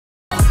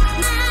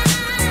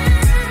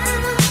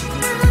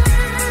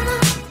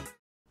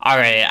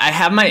Alright, I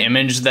have my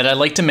image that I'd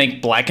like to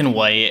make black and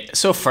white,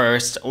 so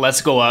first,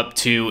 let's go up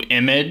to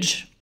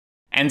Image,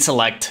 and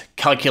select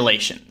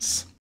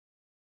Calculations.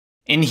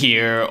 In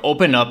here,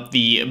 open up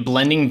the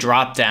Blending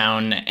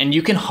dropdown, and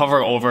you can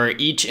hover over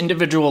each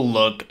individual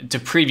look to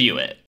preview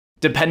it.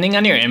 Depending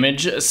on your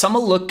image, some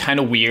will look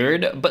kinda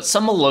weird, but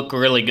some will look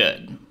really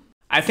good.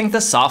 I think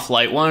the soft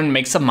light one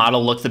makes the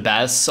model look the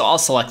best, so I'll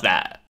select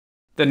that.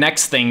 The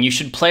next thing you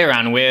should play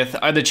around with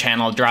are the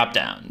channel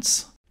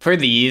dropdowns. For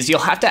these, you'll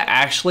have to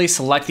actually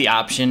select the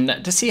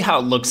option to see how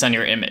it looks on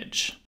your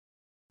image.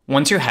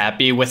 Once you're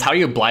happy with how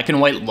your black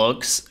and white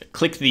looks,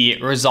 click the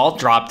Result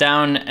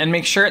dropdown and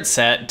make sure it's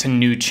set to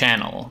New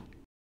Channel.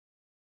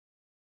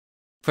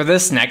 For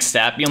this next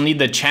step, you'll need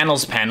the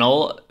Channels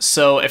panel,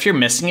 so if you're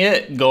missing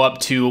it, go up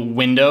to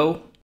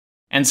Window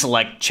and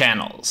select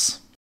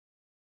Channels.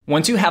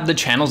 Once you have the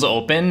channels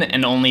open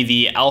and only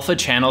the alpha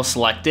channel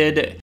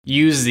selected,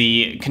 use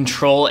the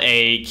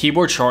Ctrl-A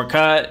keyboard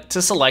shortcut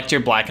to select your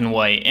black and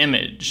white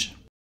image.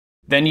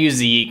 Then use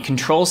the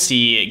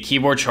Ctrl-C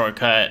keyboard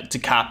shortcut to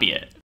copy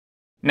it.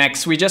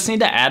 Next, we just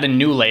need to add a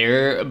new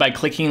layer by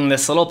clicking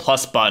this little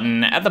plus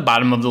button at the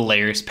bottom of the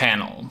Layers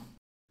panel.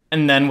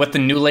 And then with the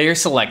new layer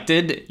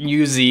selected,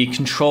 use the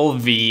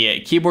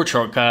Ctrl-V keyboard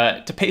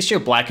shortcut to paste your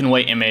black and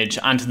white image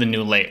onto the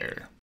new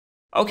layer.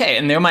 Okay,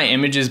 and there my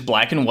image is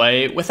black and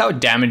white without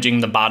damaging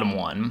the bottom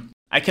one.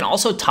 I can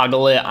also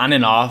toggle it on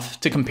and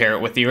off to compare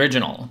it with the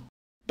original.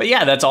 But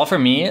yeah, that's all for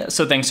me,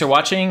 so thanks for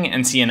watching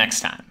and see you next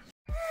time.